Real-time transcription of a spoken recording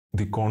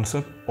The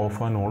concept of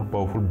an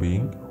all-powerful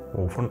being,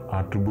 often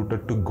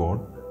attributed to God,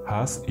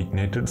 has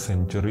ignited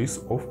centuries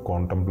of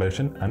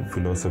contemplation and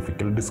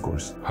philosophical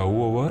discourse.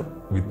 However,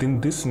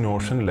 within this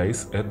notion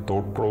lies a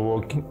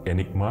thought-provoking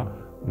enigma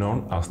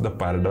known as the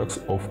paradox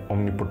of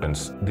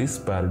omnipotence. This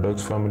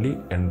paradox family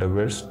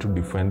endeavors to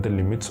define the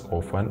limits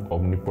of an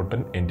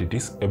omnipotent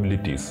entity's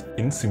abilities.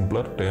 In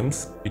simpler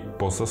terms, it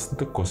poses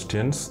the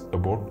questions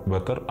about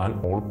whether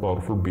an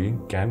all-powerful being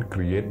can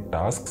create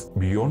tasks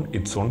beyond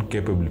its own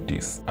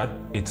capabilities. At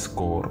its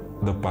core,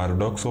 the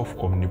paradox of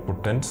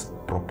omnipotence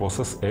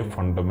proposes a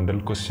fundamental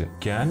question.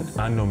 Can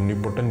an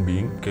omnipotent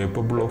being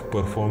capable of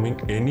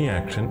performing any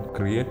action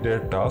create a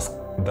task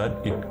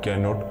that it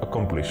cannot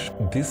accomplish?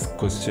 This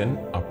question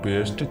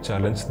appears to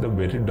challenge the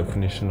very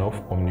definition of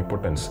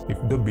omnipotence. If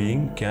the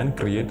being can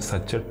create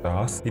such a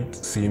task, it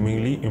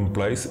seemingly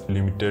implies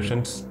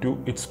limitations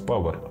to its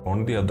power.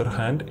 On the other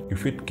hand,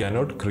 if it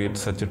cannot create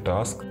such a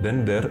task,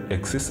 then there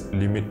exists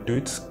limit to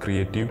its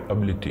creative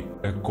ability.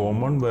 A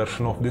common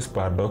version of this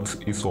paradox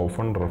is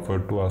often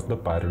referred to as the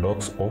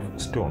paradox of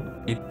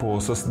stone. It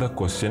poses the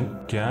question,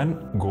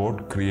 can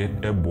God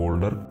create a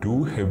boulder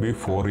too heavy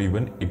for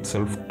even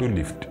itself to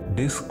lift?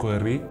 This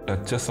query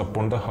touches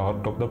upon the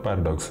heart of the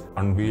paradox,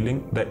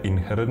 unveiling the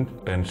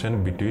inherent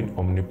tension between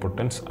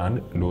omnipotence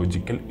and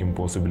logical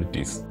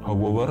impossibilities.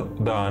 However,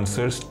 the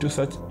answers to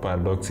such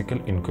paradoxical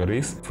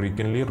inquiries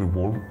frequently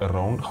revolve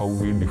around how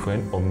we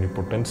define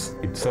omnipotence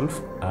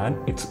itself and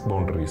its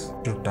boundaries.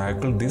 To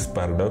tackle this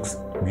paradox,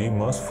 we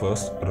must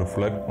first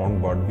reflect on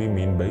what we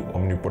mean by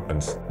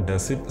omnipotence.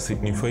 Does it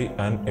signify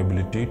an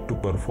ability to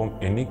perform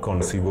any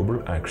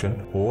conceivable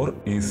action, or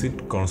is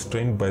it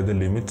constrained by the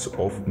limits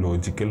of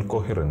logical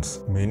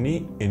coherence?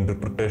 Many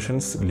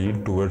interpretations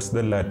lead towards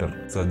the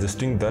latter,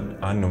 suggesting that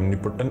an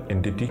omnipotent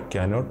entity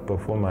cannot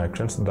perform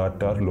actions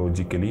that are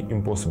logically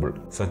impossible,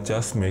 such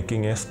as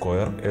making a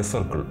square a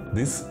circle.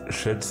 This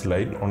sheds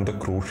light on the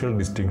crucial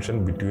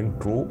distinction between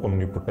true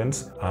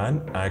omnipotence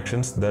and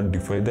actions that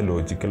defy the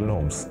logical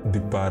norms.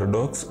 The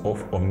paradox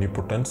of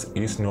omnipotence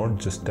is not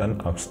just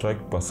an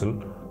abstract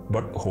puzzle,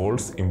 but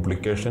holds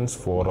implications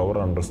for our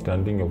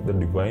understanding of the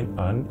divine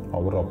and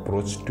our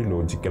approach to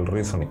logical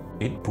reasoning.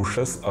 It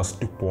pushes us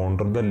to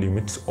ponder the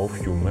limits of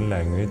human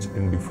language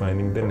in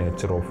defining the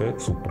nature of a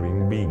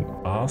supreme being.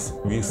 As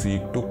we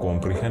seek to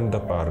comprehend the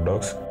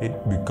paradox, it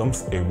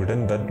becomes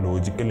evident that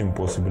logical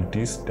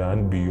impossibilities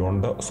stand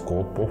beyond the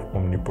scope of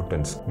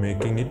omnipotence,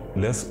 making it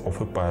less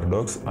of a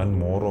paradox and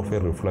more of a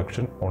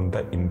reflection on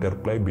the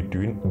interplay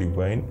between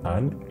divine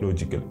and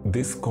logical.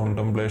 This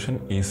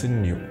contemplation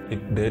isn't new.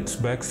 It dates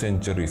back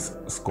centuries.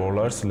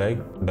 Scholars like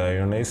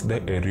Dionysius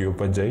the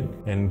Areopagite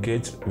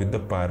engaged with the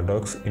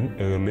paradox in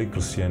early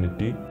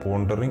Christianity,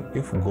 pondering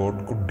if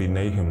God could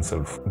deny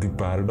himself. The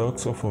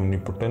paradox of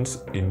omnipotence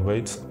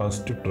invites us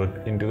to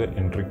tread into the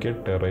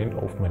intricate terrain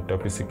of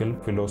metaphysical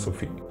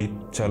philosophy. It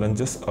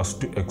challenges us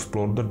to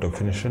explore the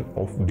definition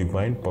of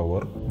divine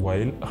power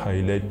while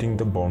highlighting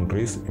the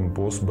boundaries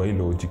imposed by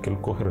logical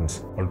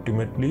coherence.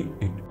 Ultimately,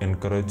 it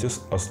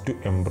encourages us to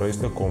embrace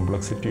the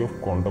complexity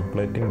of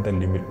contemplating the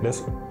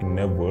limitless in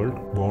a world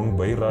bound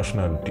by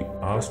rationality.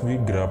 As we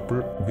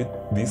grapple with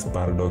these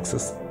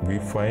paradoxes, we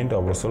find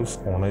ourselves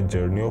on a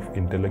journey of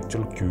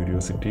intellectual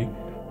curiosity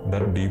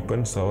that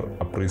deepens our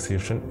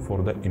appreciation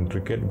for the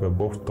intricate web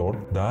of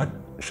thought that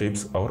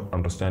shapes our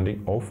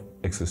understanding of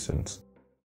existence.